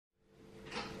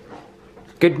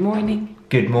Good morning.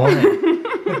 Good morning.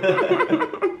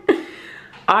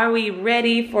 Are we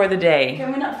ready for the day?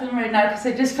 Can we not film right now because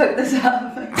I just put this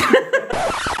up?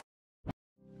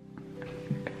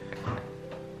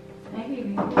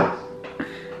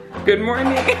 Good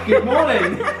morning. Good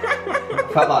morning.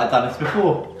 Felt like I'd done this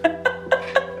before.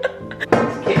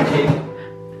 This kitchen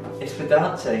is for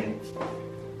dancing.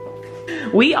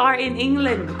 We are in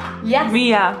England. Yes.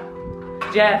 Mia,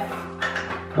 Jeff,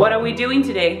 what are we doing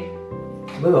today?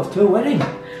 We're off to a wedding.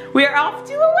 We're off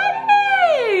to a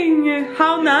wedding.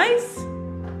 How nice.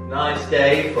 Nice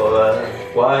day for a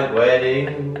white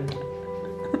wedding.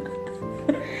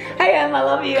 Hey Em, I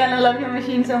love you and I love your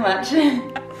machine so much.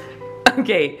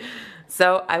 Okay,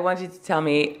 so I want you to tell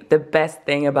me the best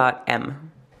thing about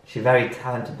Em. She's a very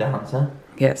talented dancer.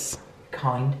 Yes.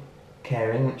 Kind,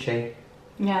 caring, isn't she?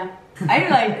 Yeah. I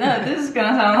like, no, this is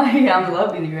gonna sound like I'm in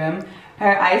love with you, Em.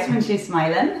 Her eyes when she's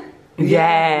smiling.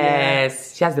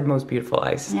 Yes, she has the most beautiful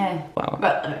eyes. Yeah. Wow.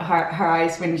 But her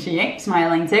eyes when she ain't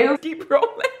smiling too. Keep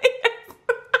rolling.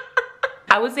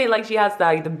 I would say like she has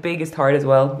like the biggest heart as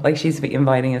well. Like she's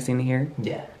inviting us in here.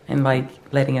 Yeah. And like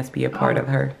letting us be a part of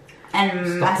her.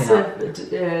 And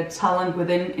massive talent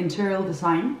within interior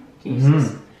design.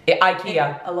 Jesus.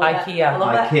 IKEA. I love it. IKEA. I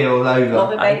love it. IKEA all over.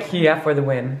 Love it, babe. IKEA for the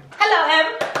win. Hello, Em.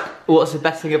 What's the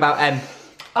best thing about Em?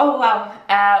 Oh wow.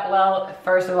 Well,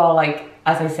 first of all, like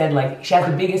as I said, like she has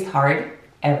the biggest heart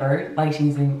ever. Like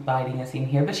she's inviting us in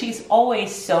here, but she's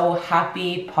always so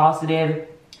happy, positive,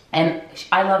 and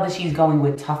I love that she's going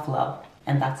with tough love,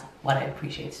 and that's what I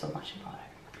appreciate so much about her.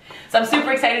 So I'm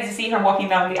super excited to see her walking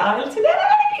down the aisle today.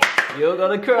 You're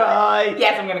gonna cry.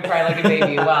 Yes, I'm gonna cry like a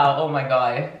baby. Wow, oh my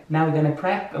god. Now we're gonna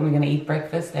prep and we're gonna eat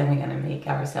breakfast and we're gonna make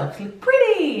ourselves look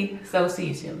pretty. So see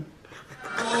you soon.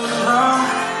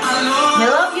 I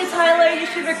love you, Tyler. You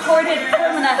should record it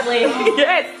permanently.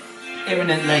 Yes.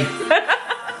 Imminently.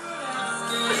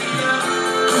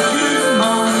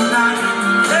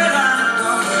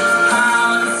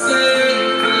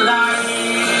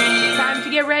 Time to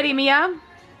get ready, Mia.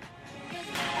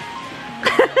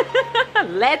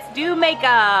 Let's do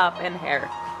makeup and hair.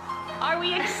 Are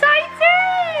we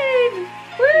excited?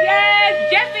 Woo!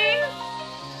 Yes, Jeffy.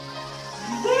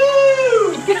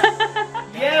 Woo!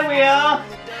 Yeah, we are.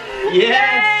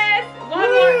 Yes.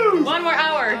 One more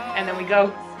hour, and then we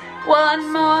go.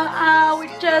 One more hour,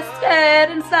 just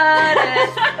getting started.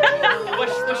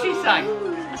 What's she saying?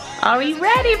 Are we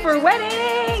ready for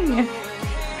wedding?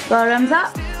 Bottoms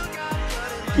up.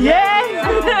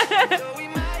 Yes.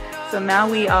 So now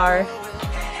we are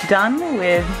done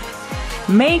with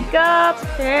makeup,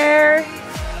 hair,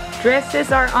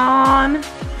 dresses are on.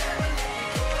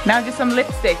 Now just some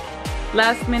lipstick.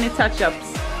 Last minute touch-ups.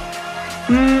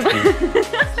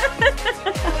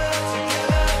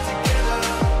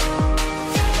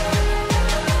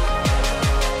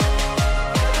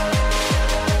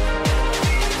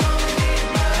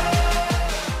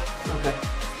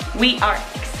 We are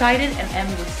excited and Em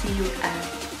will see you at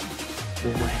the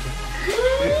wedding.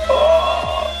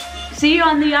 See you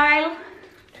on the aisle.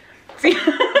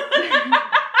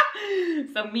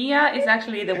 So Mia is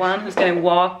actually the one who's gonna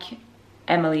walk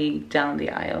Emily down the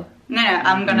aisle. No,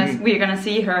 we're gonna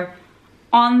see her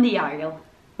on the aisle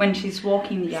when she's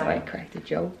walking the So I aisle. cracked a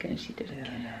joke and she did it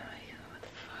again. What the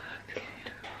fuck?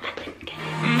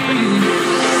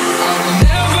 I'll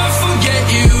never forget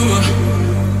you.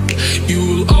 You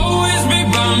will always be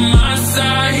by my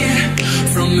side.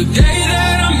 From the day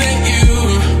that I met you,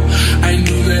 I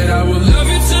knew that I would love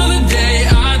you till the day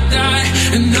I die.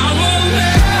 And I will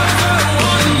never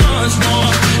want much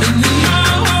more. And in my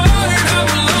heart I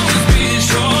will always be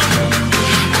sure.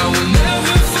 I will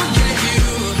never forget you.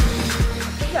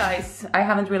 Hey guys, I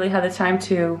haven't really had the time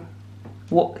to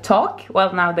talk.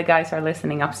 Well, now the guys are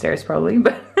listening upstairs probably,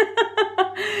 but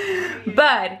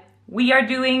we are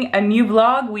doing a new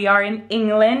vlog. We are in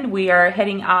England. We are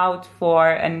heading out for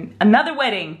another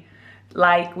wedding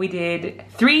like we did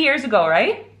 3 years ago,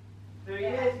 right? 3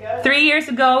 years ago. 3 years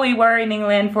ago we were in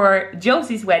England for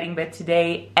Josie's wedding, but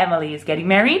today Emily is getting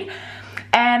married.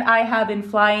 And I have been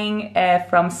flying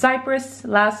from Cyprus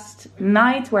last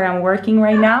night where I'm working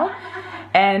right now.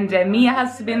 And Mia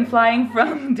has been flying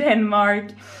from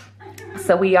Denmark.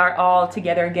 So we are all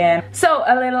together again. So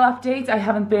a little update, I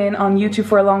haven't been on YouTube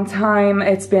for a long time.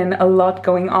 It's been a lot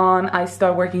going on. I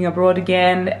start working abroad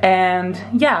again and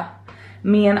yeah,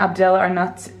 me and Abdel are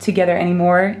not together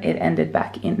anymore. It ended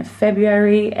back in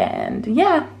February and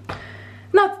yeah,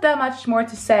 not that much more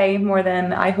to say more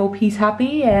than I hope he's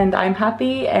happy and I'm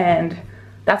happy and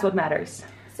that's what matters.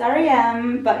 Sorry,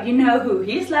 but you know who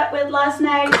he slept with last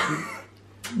night?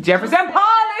 Jefferson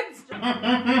Pilot!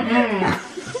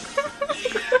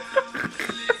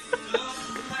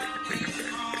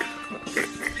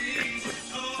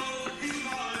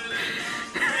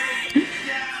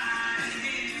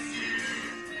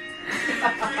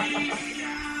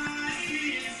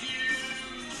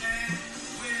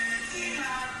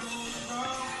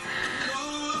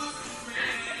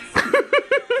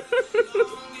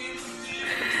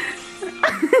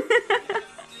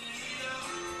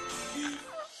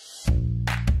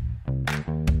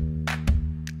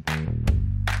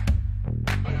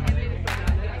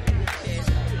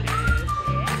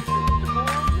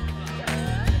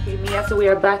 so we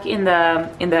are back in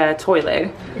the toilet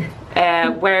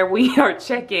where we are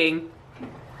checking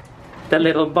the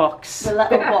little box. The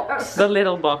little box. The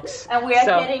little box. And we are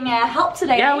getting help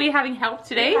today. Yeah, we're having help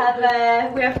today.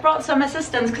 We have brought some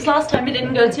assistance because last time it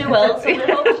didn't go too well, so we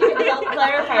hope you can help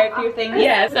clarify a few things.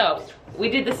 Yeah, so we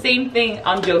did the same thing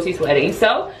on Josie's wedding.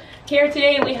 So here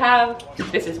today we have,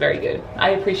 this is very good. I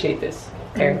appreciate this.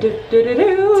 Here.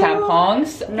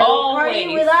 Tampons. No party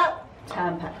Always. without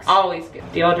tampons. Always good.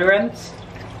 Deodorant.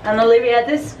 And Olivia,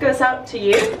 this goes out to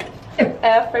you.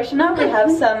 Freshen up, we have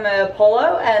some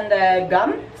Polo and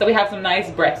gum. So we have some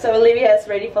nice breath. So Olivia is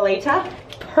ready for later.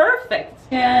 Perfect.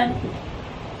 Yeah.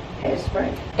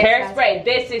 Hairspray. Hairspray.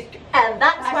 This is. And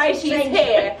that's why she's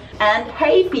here. And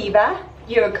hey fever,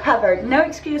 you're covered. No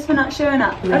excuse for not showing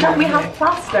up. And then we have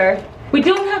plaster. We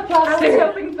don't have I was plaster.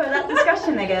 hoping for that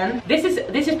discussion again. This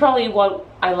is probably what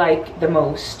I like the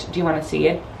most. Do you want to see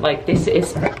it? Like, this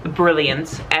is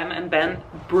brilliant. Em and Ben,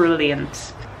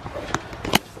 brilliant.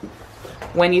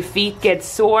 When your feet get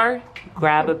sore,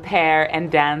 grab a pair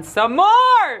and dance some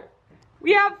more.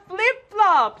 We have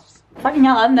flip-flops. Fucking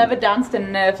hell, I've never danced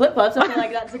in flip-flops. I feel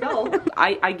like that's a goal.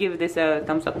 I give this a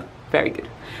thumbs up. Very good.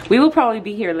 We will probably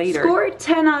be here later. Score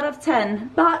 10 out of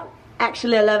 10, but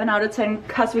actually 11 out of 10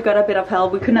 because we got a bit of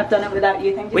help. We couldn't have done it without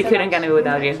you. Thank you. We so couldn't much. get it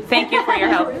without you. Thank you for your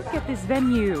help. Look at this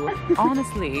venue.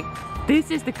 Honestly,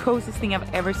 this is the coziest thing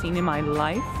I've ever seen in my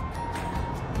life.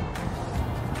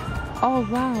 Oh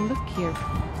wow, look here.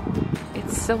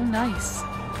 It's so nice.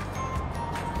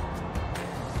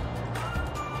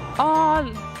 Oh,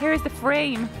 here is the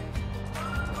frame.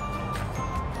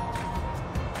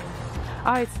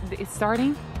 Oh, it's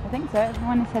starting? I think so.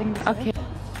 Everyone is heading this way. Okay.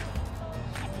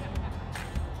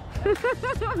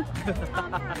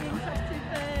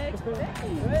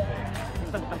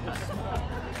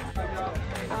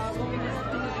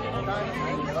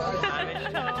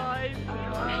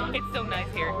 It's so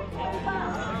nice here.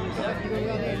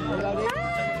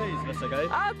 That's okay.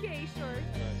 Okay,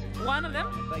 sure. One of them?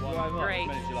 Thank you very much. Great.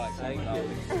 How many do you like? Thank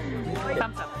you.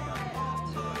 Thumbs up.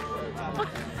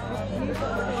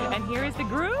 And here is the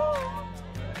groom.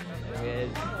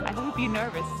 I hope you're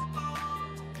nervous.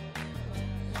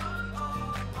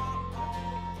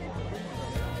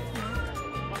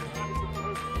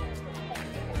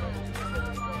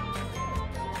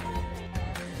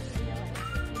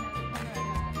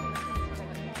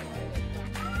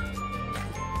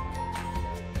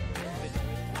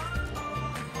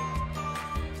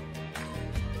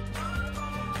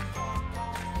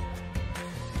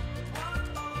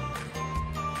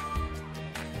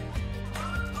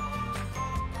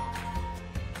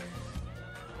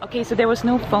 Okay, so there was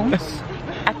no phones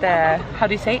at the, how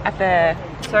do you say, at the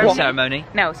Ceremony.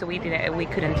 No, so we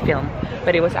couldn't film,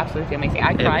 but it was absolutely amazing.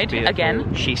 I cried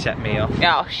again. She set me off.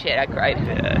 Oh shit, I cried.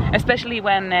 Yeah. Especially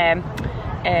when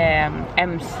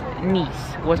Em's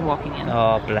niece was walking in.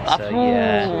 Oh, bless her,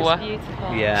 yeah.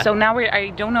 Beautiful. Yeah. So now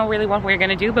I don't know really what we're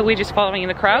gonna do, but we're just following in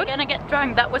the crowd. We're gonna get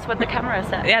drunk. That was what the camera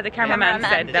said. Yeah, the cameraman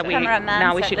said that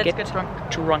we should get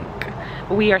drunk.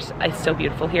 But we are, it's so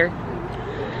beautiful here.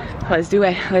 Let's do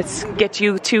it. Let's get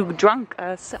you two drunk.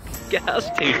 Get us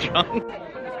too drunk.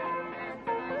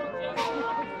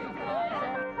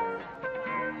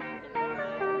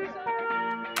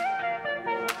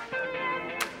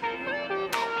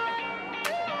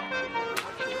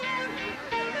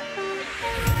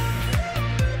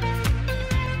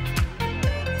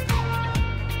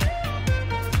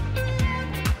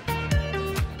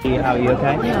 How are you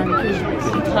okay?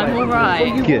 I'm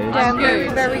alright. Good. I'm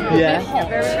good. Very good. Yeah.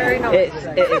 Very nice.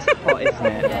 It is hot, isn't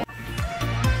it?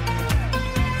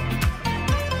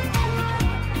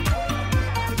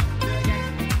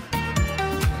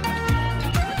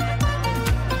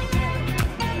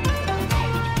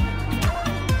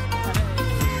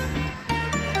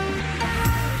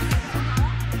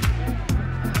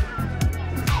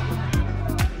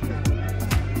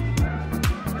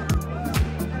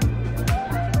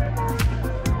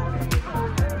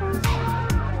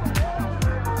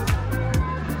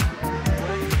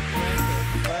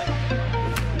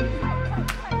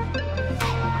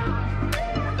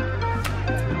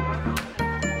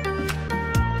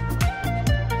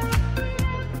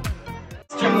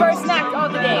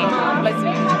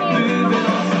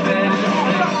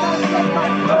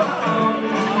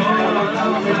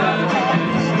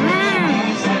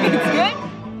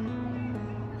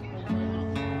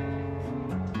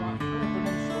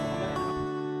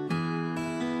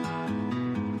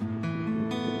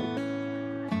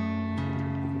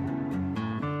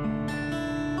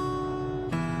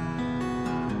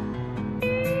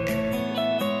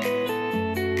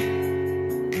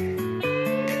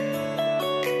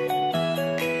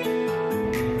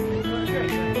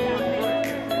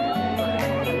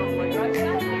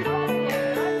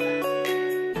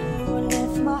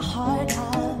 heart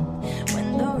up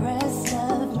when the rest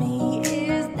of me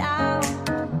is down.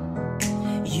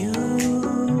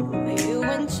 You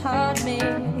enchant me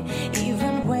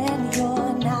even when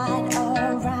you're not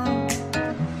around.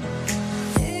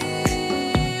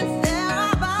 If there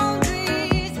are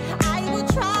boundaries, I will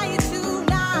try to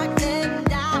knock them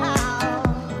down.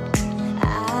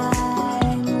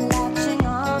 I'm latching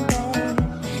on, babe.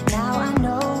 Now I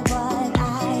know what I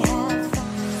have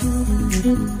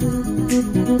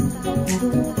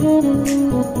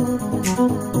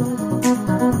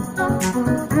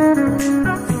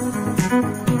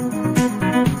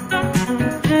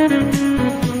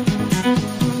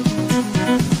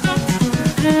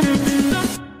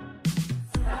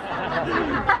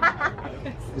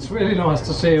It's really nice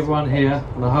to see everyone here,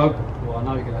 and I hope, well, I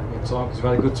know you're going to have a good time because you've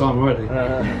had a good time already.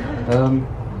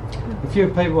 A few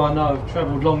people I know have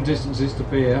travelled long distances to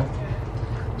be here.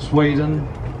 Sweden,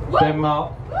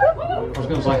 Denmark. I was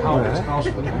going to say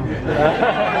Carlsberg.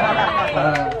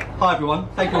 Hi everyone,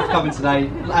 thank you all for coming today.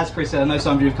 As Chris said, I know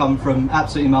some of you have come from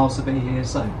absolutely miles to be here,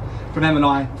 so from Em and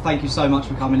I, thank you so much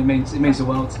for coming. It means the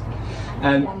world.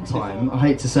 One time, I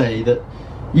hate to say that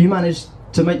you managed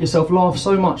to make yourself laugh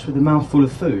so much with a mouthful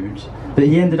of food that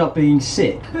he ended up being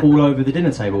sick all over the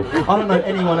dinner table. I don't know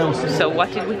anyone else. So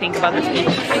what did we think about the speech?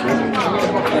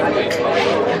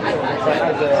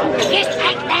 Just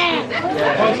like that!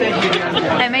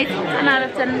 Amazing. 10 out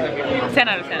of 10. 10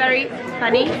 out of 10. Very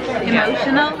funny,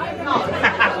 emotional.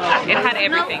 It had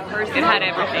everything. First, it had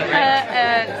everything.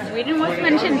 Right? Sweden was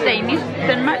mentioned,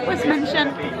 Denmark was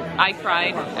mentioned. I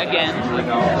cried again.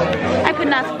 I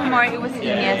couldn't ask for more, it was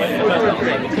genius.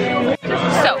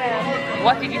 So,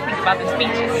 what did you think about the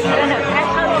speeches?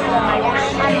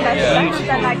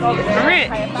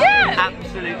 Yeah.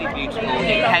 Absolutely beautiful.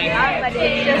 It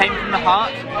came from the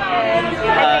heart.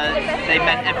 They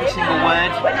meant every single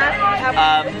word,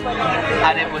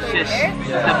 and it was just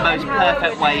the most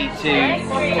perfect way to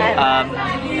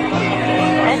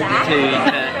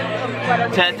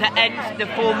end the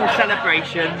formal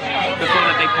celebration before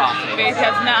the big party.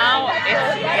 Because now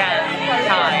it's dance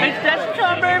time. It's dance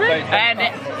time, baby! And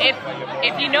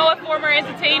if you know a former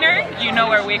entertainer, you know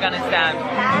where we're gonna stand.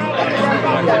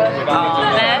 On the bar.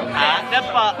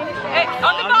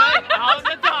 On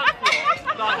the dance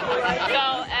floor. So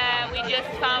we just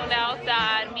found out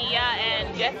that Mia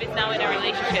and Jeff is now in a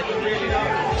relationship.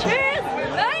 Cheers,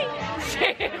 mate!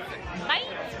 Cheers,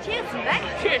 mate! Cheers, mate!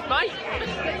 Cheers, mate!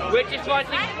 We're just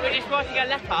writing a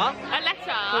letter. A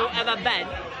letter for Emma Ben.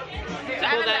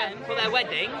 For their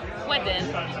wedding. A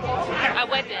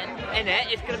wedding. In it.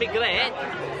 It's gonna be great.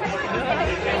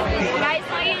 Guys,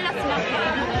 why are you not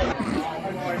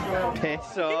smoking?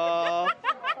 Piss off.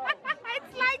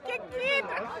 It's like a kid.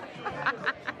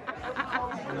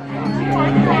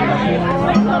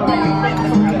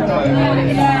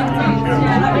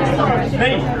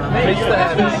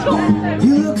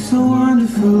 You look so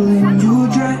wonderful in your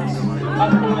dress. I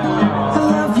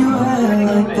love your hair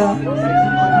like that.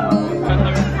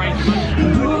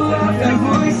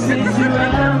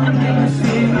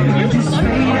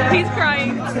 He's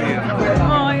crying.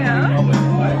 Oh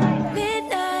yeah.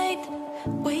 midnight,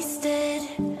 wasted,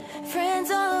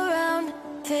 friends all around,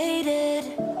 faded,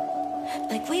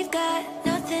 like we've got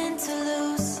nothing to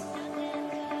lose.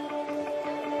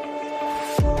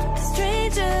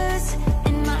 Strangers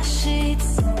in my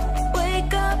sheets,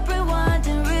 wake up, rewind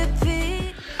and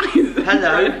repeat.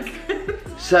 Hello.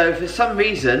 So for some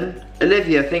reason,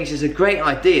 Olivia thinks it's a great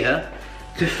idea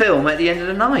to film at the end of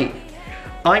the night.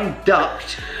 I'm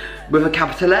ducked with a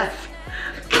capital F.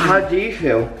 How do you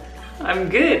feel? I'm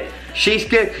good. She's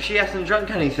good because she hasn't drunk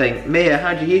anything. Mia,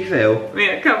 how do you feel?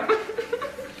 Mia, come.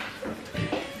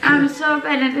 I'm so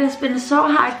bad. It has been so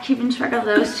hard keeping track of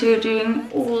those two doing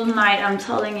all night, I'm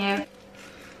telling you.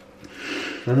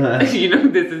 You know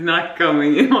this is not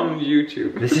coming on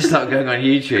YouTube. This is not going on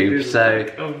YouTube, so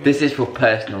this is for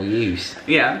personal use.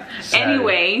 Yeah. So,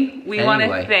 anyway, we want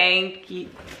to thank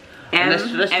Let's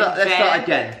start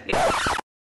again.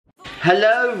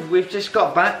 Hello, we've just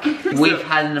got back. We've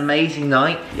had an amazing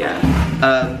night.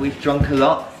 Yeah. We've drunk a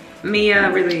lot.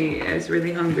 Mia is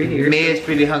really hungry here. Mia's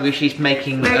really hungry. She's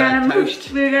making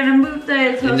toast. We're gonna move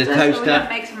the toaster, in the toaster. So we're gonna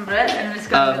make some bread and it's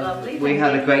gonna be lovely. We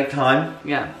had a great time.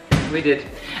 Yeah, we did.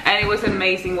 And it was an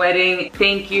amazing wedding.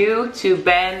 Thank you to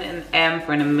Ben and Em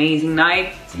for an amazing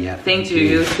night. Yeah. Thank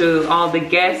you to all the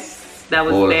guests that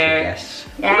was all there. Of the guests.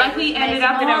 Yeah, like we ended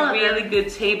up at a really good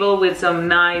table with some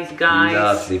nice guys.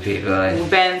 Lovely people.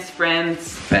 Ben's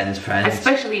friends. Ben's friends.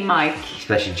 Especially Mike.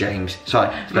 Especially James. Sorry,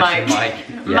 especially Mike.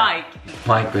 Yeah. Mike.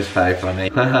 Mike was very funny.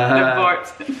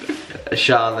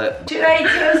 Charlotte. Should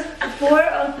I choose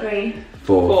 4 or 3?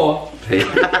 4.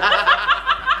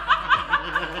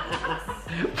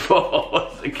 4.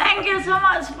 Thank you so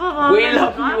much for We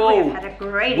love you all. We've had a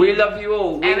great We love you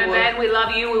all. And then we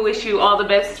love you. We wish you all the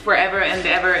best forever and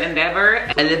ever and ever.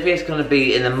 Olivia's gonna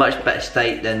be in a much better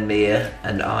state than Mia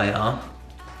and I are.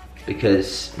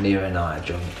 Because Mia and I are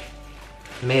drunk.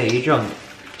 Mia, are you drunk?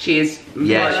 She is.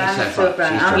 Yeah, she's so sober.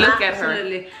 She's I'm drunk. Look at her.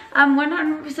 absolutely. I'm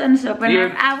 100% sober.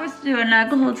 And if I was to do an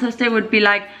alcohol test, it would be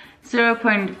like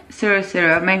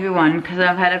 0.00, maybe 1, because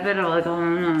I've had a bit of alcohol.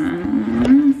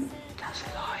 That's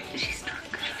a lie. She's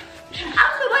drunk.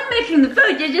 I'm the one making the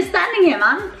food. You're just standing here,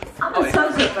 man. I'm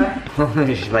so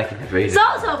sober. She's making the food. So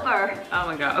sober. Oh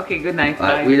my god. Okay, good night.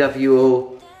 Right, Bye. we love you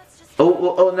all.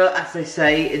 Oh no, as they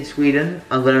say in Sweden,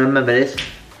 I'm gonna remember this.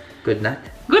 Good night.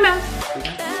 Good night.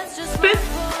 That's just Spit.